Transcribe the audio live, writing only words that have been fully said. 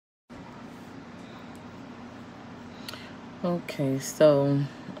Okay, so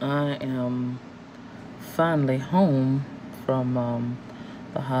I am finally home from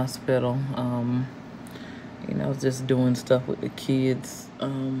the hospital. Just doing stuff with the kids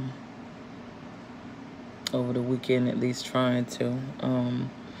over the weekend, at least trying to.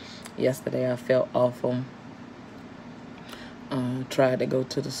 Yesterday I felt awful. Tried to go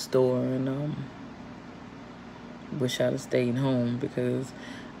to the store and wish I'd have stayed home because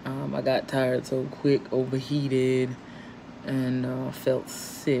I got tired so quick, overheated, and felt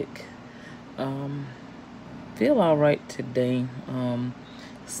sick. Um, feel all right today.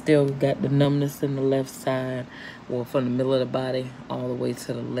 Still got the numbness in the left side, well, from the middle of the body all the way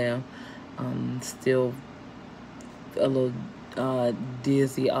to the left. Still a little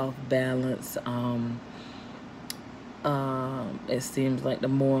dizzy, off balance. It seems like the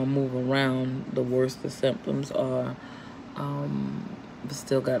more I move around, the worse the symptoms are.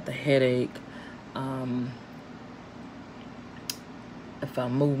 Still got the headache. If I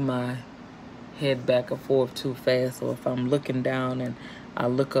move my head back and forth too fast, or if I'm looking down and I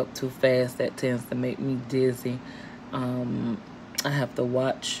look up too fast, that tends to make me dizzy. I have to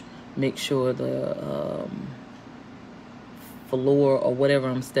watch, make sure the floor or whatever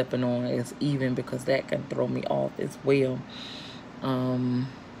I'm stepping on is even, because that can throw me off as well.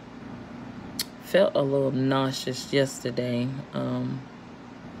 Felt a little nauseous yesterday.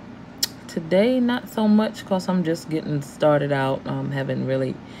 Today, not so much, because I'm just getting started out. Haven't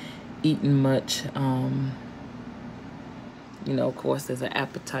really eaten much. Of course, there's an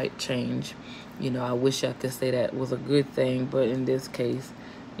appetite change. I wish I could say that was a good thing, but in this case,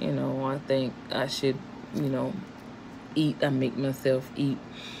 I think I should, eat. I make myself eat.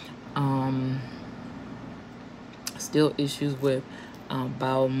 Still issues with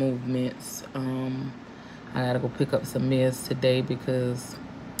bowel movements. I gotta go pick up some meds today because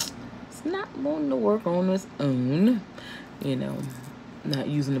it's not wanting to work on its own. Not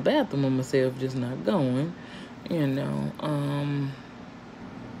using the bathroom on myself, just not going.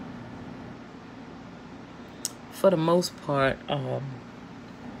 For the most part,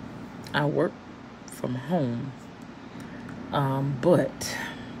 I work from home. But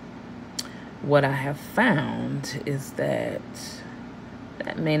what I have found is that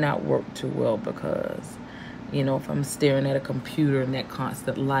may not work too well, because, if I'm staring at a computer in that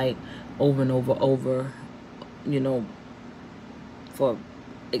constant light over and over, for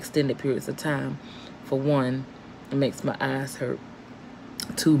extended periods of time, for one, it makes my eyes hurt.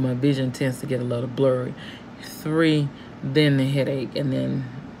 Two, my vision tends to get a little blurry. Three, then the headache, and then,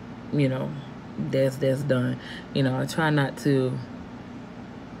 that's done. I try not to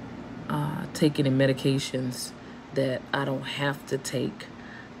take any medications that I don't have to take.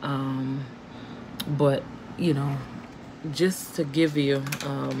 But, just to give you,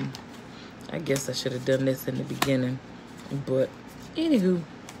 I guess I should have done this in the beginning. But, anywho,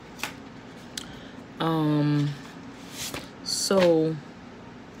 so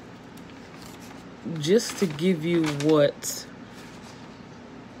just to give you what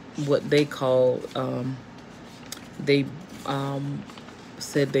they call, they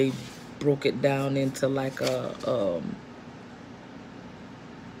said they broke it down into like I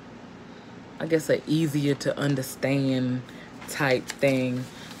guess a easier to understand type thing.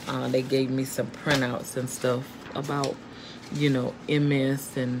 They gave me some printouts and stuff about,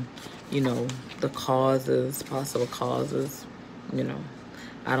 MS and, the causes, possible causes.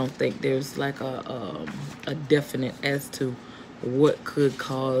 I don't think there's like a definite as to what could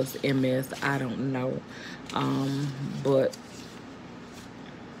cause MS. I don't know. But,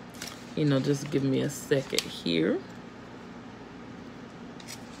 just give me a second here.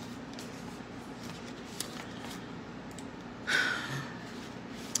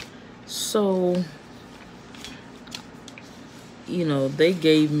 So, they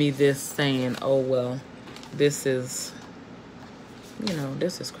gave me this saying, oh, well, this is,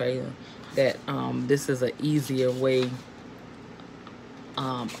 this is crazy. That this is an easier way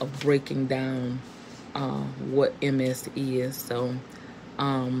of breaking down what MS is.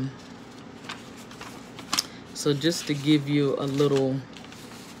 So just to give you a little,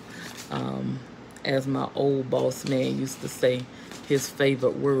 as my old boss man used to say, his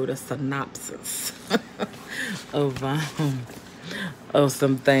favorite word, a synopsis of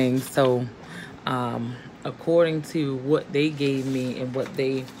some things. So according to what they gave me and what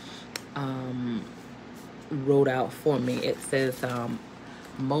they wrote out for me, it says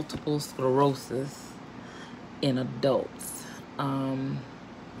multiple sclerosis in adults.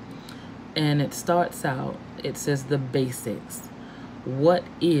 And it starts out, it says the basics. What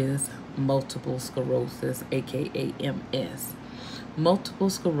is multiple sclerosis, aka MS? Multiple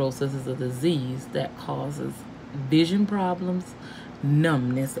sclerosis is a disease that causes vision problems,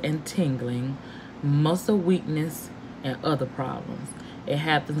 numbness and tingling, muscle weakness, and other problems. It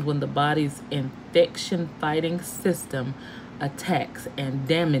happens when the body's infection fighting system attacks and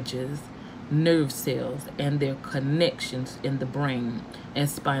damages nerve cells and their connections in the brain and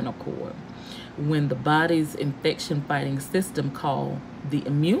spinal cord. When the body's infection fighting system, called the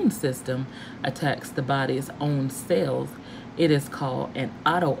immune system, attacks the body's own cells, it is called an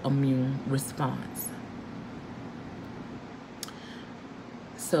autoimmune response.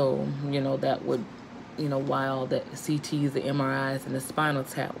 So, that would, why all the CTs, the MRIs, and the spinal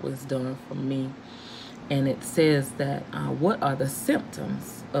tap was done for me. And it says that what are the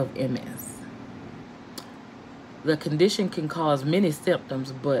symptoms of MS? The condition can cause many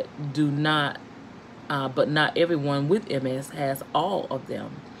symptoms, but not everyone with MS has all of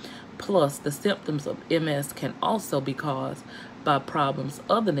them. Plus, the symptoms of MS can also be caused by problems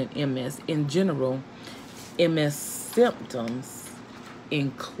other than MS. In general, MS symptoms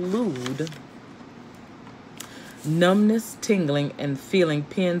include numbness, tingling, and feeling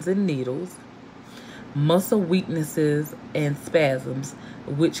pins and needles, muscle weaknesses and spasms,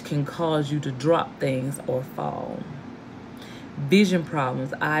 which can cause you to drop things or fall, vision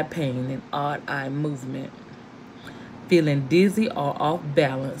problems, eye pain, and odd eye movement, feeling dizzy or off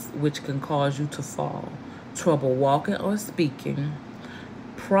balance, which can cause you to fall, trouble walking or speaking,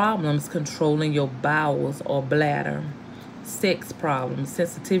 problems controlling your bowels or bladder, sex problems,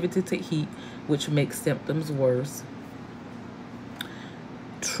 sensitivity to heat, which makes symptoms worse,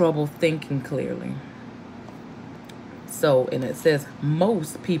 trouble thinking clearly. So, and it says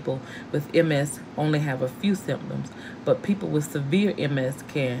most people with MS only have a few symptoms, but people with severe MS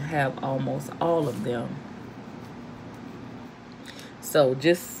can have almost all of them. So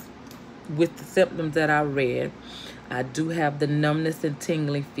just with the symptoms that I read, I do have the numbness and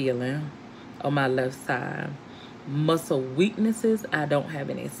tingling feeling on my left side. Muscle weaknesses, I don't have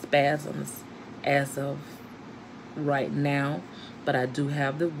any spasms as of right now, but I do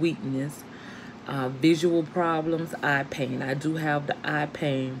have the weakness. Visual problems, eye pain. I do have the eye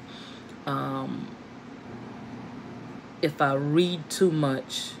pain. If I read too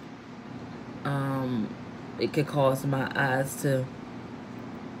much, it can cause my eyes to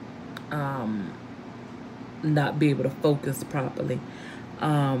not be able to focus properly.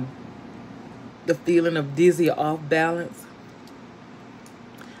 The feeling of dizzy or off balance,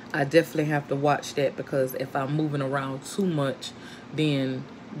 I definitely have to watch that, because if I'm moving around too much, then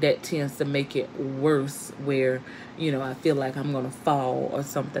that tends to make it worse, where I feel like I'm gonna fall or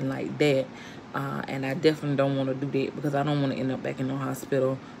something like that. And I definitely don't want to do that, because I don't want to end up back in the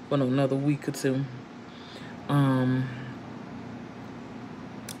hospital for another week or two.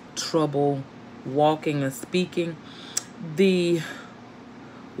 Trouble walking and speaking. The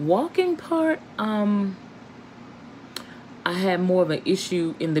walking part, I had more of an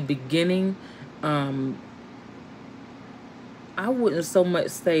issue in the beginning. I wouldn't so much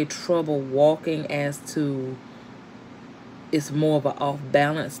say trouble walking as to it's more of an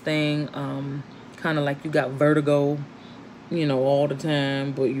off-balance thing. Kind of like you got vertigo, all the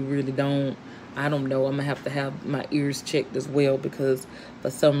time, but you really don't. I don't know. I'm going to have my ears checked as well, because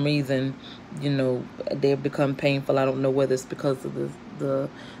for some reason, they've become painful. I don't know whether it's because of the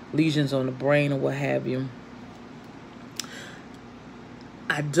lesions on the brain or what have you.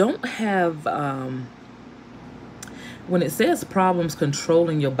 I don't have... when it says problems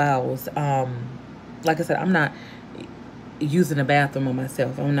controlling your bowels, like I said, I'm not using the bathroom on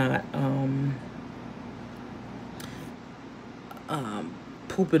myself. I'm not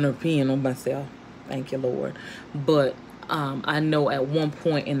pooping or peeing on myself. Thank you, Lord. But I know at one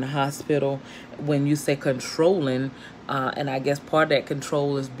point in the hospital, when you say controlling, and I guess part of that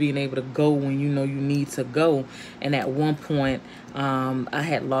control is being able to go when you know you need to go. And at one point, I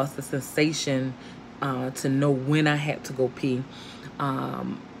had lost the sensation to know when I had to go pee.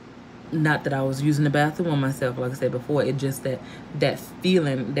 Not that I was using the bathroom on myself, like I said before. It just that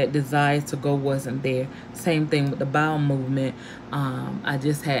feeling, that desire to go wasn't there. Same thing with the bowel movement. I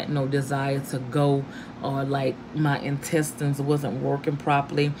just had no desire to go, or like my intestines wasn't working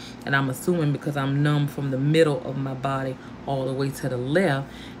properly. And I'm assuming because I'm numb from the middle of my body all the way to the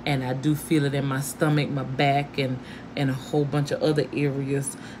left, and I do feel it in my stomach, my back, and a whole bunch of other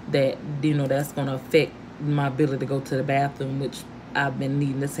areas that, that's going to affect my ability to go to the bathroom, which I've been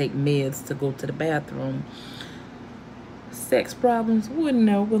needing to take meds to go to the bathroom. Sex problems, wouldn't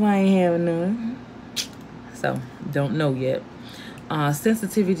know, but I ain't having none. So, don't know yet.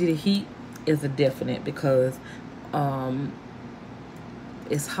 Sensitivity to heat is a definite, because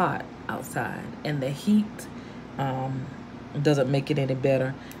it's hot outside, and the heat doesn't make it any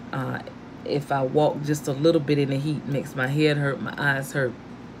better. if I walk just a little bit in the heat, makes my head hurt, my eyes hurt.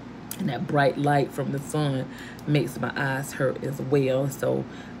 And that bright light from the sun makes my eyes hurt as well. So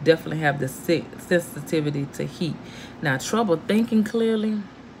definitely have the sensitivity to heat. Now, trouble thinking clearly.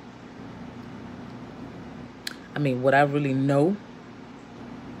 I mean, what I really know,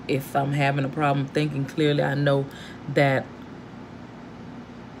 if I'm having a problem thinking clearly, I know that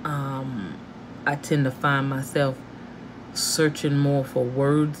I tend to find myself searching more for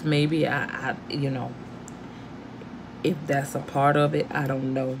words. Maybe I you know, if that's a part of it, I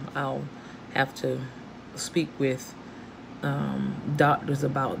don't know. I'll have to speak with doctors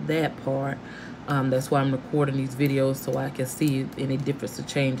about that part. That's why I'm recording these videos, so I can see any difference or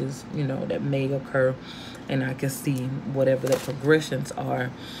changes, you know, that may occur, and I can see whatever the progressions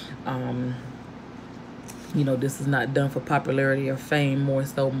are. You know, this is not done for popularity or fame, more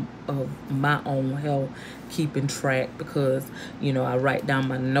so of my own health, keeping track, because, you know, I write down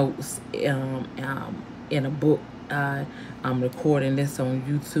my notes in a book. I'm recording this on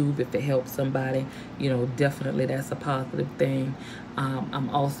YouTube. If it helps somebody, you know, definitely that's a positive thing. I'm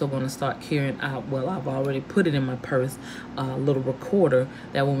also going to start carrying out, well, I've already put it in my purse, a little recorder,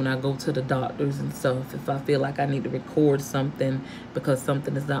 that when I go to the doctors and stuff, if I feel like I need to record something because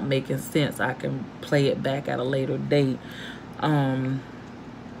something is not making sense, I can play it back at a later date. Now,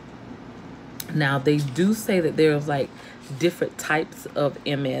 they do say that there's like different types of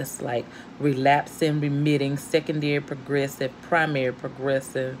MS, like relapsing, remitting, secondary progressive, primary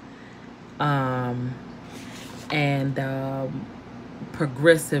progressive, and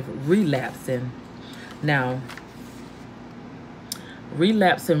progressive relapsing. Now,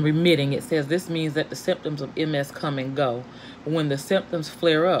 relapsing, remitting, it says this means that the symptoms of MS come and go. When the symptoms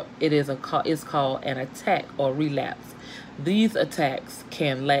flare up, it's called an attack or relapse. These attacks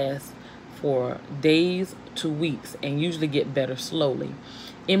can last for days to weeks and usually get better slowly.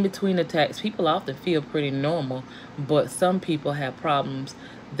 In between attacks, people often feel pretty normal, but some people have problems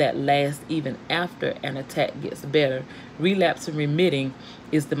that last even after an attack gets better. Relapse and remitting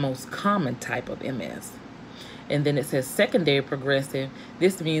is the most common type of MS. And then it says secondary progressive.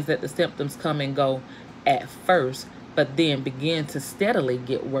 This means that the symptoms come and go at first, but then begin to steadily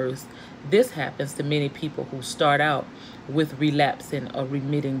get worse. This happens to many people who start out with relapsing or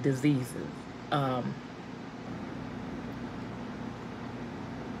remitting diseases.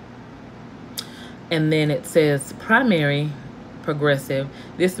 And then it says primary progressive.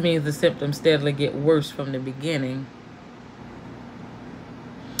 This means the symptoms steadily get worse from the beginning.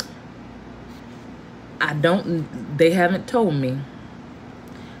 They haven't told me,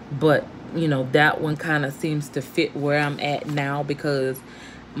 but you know, that one kind of seems to fit where I'm at now, because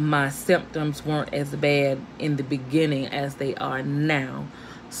my symptoms weren't as bad in the beginning as they are now.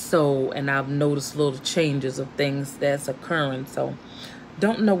 So, and I've noticed little changes of things that's occurring. So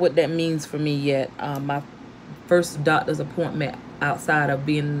don't know what that means for me yet. My first doctor's appointment outside of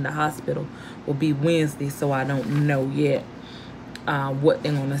being in the hospital will be Wednesday, so I don't know yet what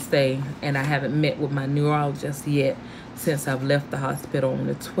they're gonna say, and I haven't met with my neurologist yet since I've left the hospital on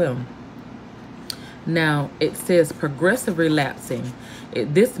the 12th. Now, it says progressive relapsing.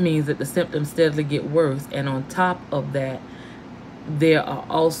 This means that the symptoms steadily get worse, and on top of that, there are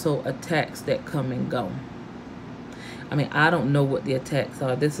also attacks that come and go. I mean, I don't know what the attacks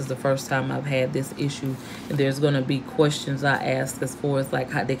are. This is the first time I've had this issue, and there's going to be questions I ask as far as like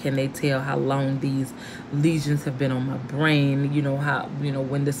how can they tell how long these lesions have been on my brain, you know, how, you know,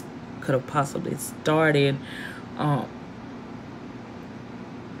 when this could have possibly started.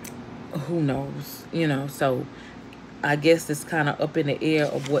 Who knows, you know. So I guess it's kind of up in the air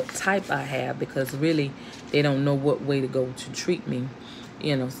of what type I have, because really they don't know what way to go to treat me,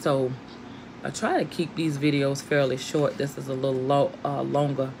 you know. So I try to keep these videos fairly short. This is a little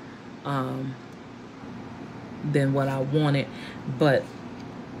longer than what I wanted, but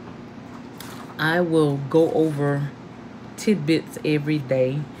I will go over tidbits every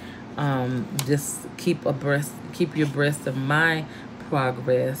day. Just keep you abreast of my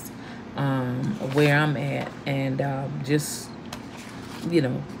progress, where I'm at, and just, you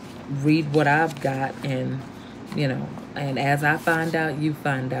know, read what I've got, and, you know, and as I find out, you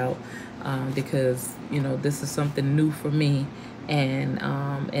find out, because, you know, this is something new for me,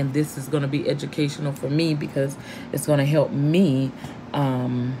 and this is going to be educational for me, because it's going to help me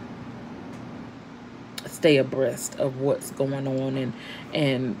stay abreast of what's going on,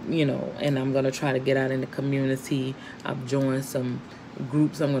 and you know, and I'm going to try to get out in the community. I've joined some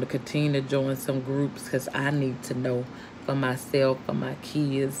groups. I'm going to continue to join some groups, because I need to know for myself, for my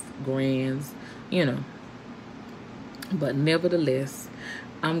kids, grands, you know. But nevertheless,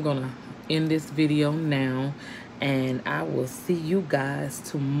 I'm going to end this video now, And I will see you guys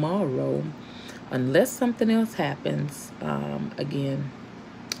tomorrow, unless something else happens. Again,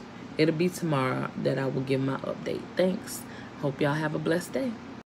 it'll be tomorrow that I will give my update. Thanks. Hope y'all have a blessed day.